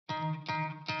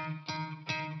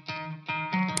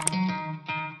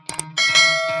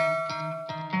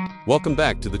Welcome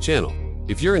back to the channel.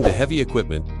 If you're into heavy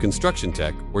equipment, construction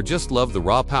tech, or just love the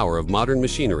raw power of modern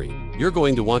machinery, you're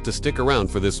going to want to stick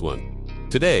around for this one.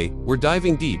 Today, we're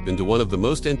diving deep into one of the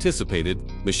most anticipated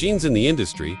machines in the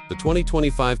industry, the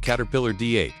 2025 Caterpillar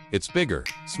D8. It's bigger,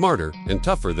 smarter, and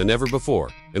tougher than ever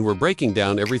before, and we're breaking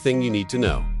down everything you need to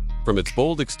know. From its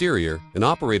bold exterior and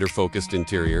operator-focused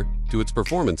interior to its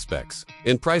performance specs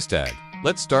and price tag.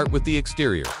 Let's start with the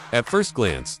exterior. At first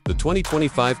glance, the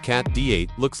 2025 Cat D8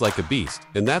 looks like a beast,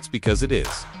 and that's because it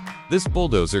is. This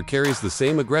bulldozer carries the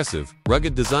same aggressive,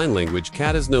 rugged design language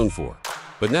Cat is known for.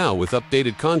 But now with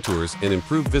updated contours and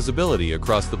improved visibility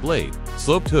across the blade,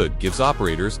 sloped hood gives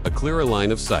operators a clearer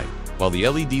line of sight, while the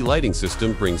LED lighting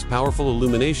system brings powerful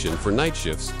illumination for night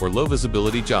shifts or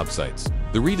low-visibility job sites.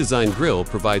 The redesigned grille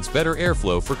provides better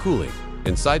airflow for cooling,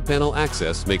 and side panel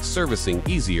access makes servicing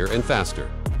easier and faster.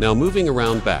 Now moving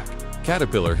around back,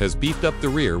 Caterpillar has beefed up the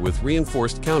rear with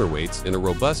reinforced counterweights and a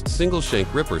robust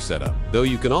single-shank ripper setup, though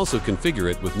you can also configure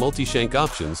it with multi-shank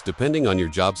options depending on your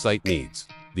job site needs.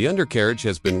 The undercarriage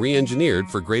has been re-engineered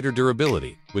for greater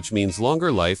durability, which means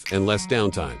longer life and less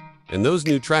downtime. And those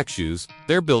new track shoes,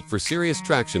 they're built for serious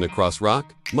traction across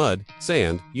rock, mud,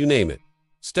 sand, you name it.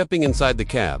 Stepping inside the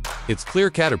cab, it's clear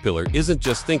Caterpillar isn't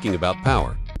just thinking about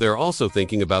power, they're also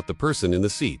thinking about the person in the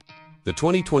seat. The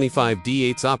 2025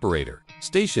 D8's operator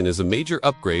station is a major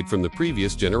upgrade from the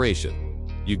previous generation.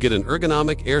 You get an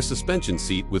ergonomic air suspension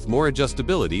seat with more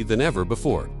adjustability than ever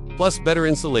before, plus better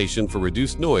insulation for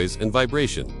reduced noise and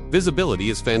vibration. Visibility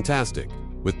is fantastic,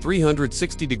 with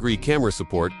 360-degree camera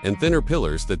support and thinner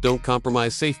pillars that don't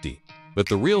compromise safety. But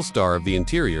the real star of the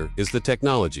interior is the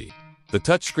technology. The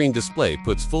touchscreen display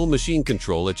puts full machine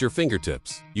control at your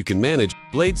fingertips. You can manage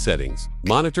blade settings,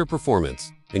 monitor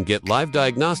performance, and get live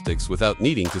diagnostics without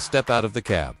needing to step out of the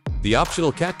cab. The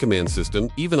optional Cat Command system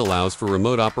even allows for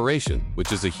remote operation,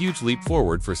 which is a huge leap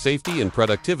forward for safety and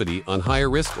productivity on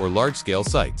higher-risk or large-scale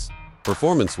sites.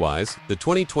 Performance-wise, the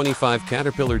 2025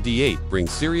 Caterpillar D8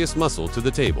 brings serious muscle to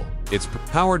the table. It's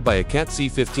powered by a Cat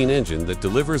C15 engine that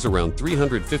delivers around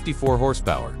 354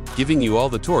 horsepower, giving you all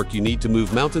the torque you need to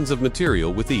move mountains of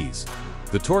material with ease.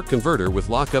 The torque converter with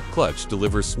lock-up clutch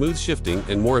delivers smooth shifting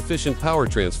and more efficient power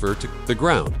transfer to the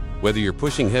ground, whether you're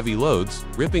pushing heavy loads,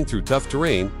 ripping through tough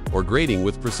terrain, or grading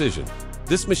with precision.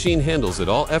 This machine handles it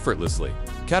all effortlessly.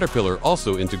 Caterpillar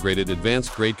also integrated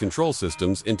advanced grade control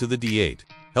systems into the D8,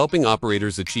 helping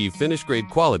operators achieve finish-grade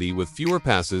quality with fewer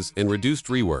passes and reduced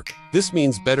rework. This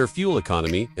means better fuel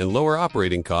economy and lower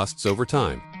operating costs over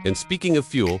time. And speaking of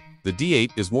fuel, the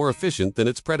D8 is more efficient than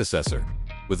its predecessor,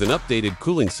 with an updated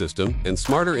cooling system and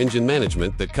smarter engine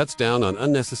management that cuts down on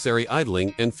unnecessary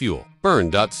idling and fuel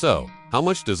burn. So, how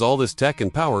much does all this tech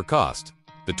and power cost?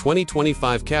 The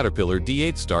 2025 Caterpillar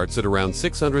D8 starts at around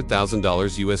 $600,000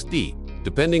 USD,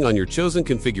 depending on your chosen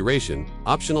configuration,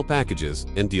 optional packages,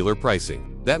 and dealer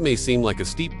pricing. That may seem like a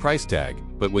steep price tag,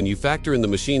 but when you factor in the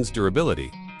machine's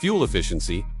durability, fuel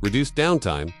efficiency, reduced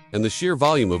downtime, and the sheer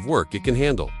volume of work it can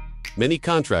handle, many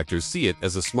contractors see it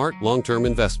as a smart long-term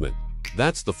investment.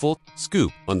 That's the full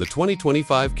scoop on the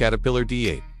 2025 Caterpillar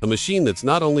D8, a machine that's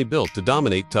not only built to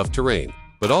dominate tough terrain,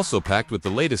 but also packed with the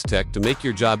latest tech to make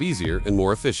your job easier and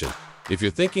more efficient. If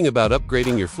you're thinking about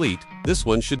upgrading your fleet, this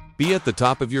one should be at the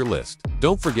top of your list.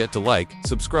 Don't forget to like,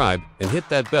 subscribe, and hit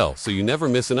that bell so you never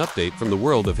miss an update from the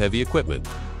world of heavy equipment.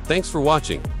 Thanks for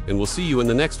watching, and we'll see you in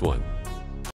the next one.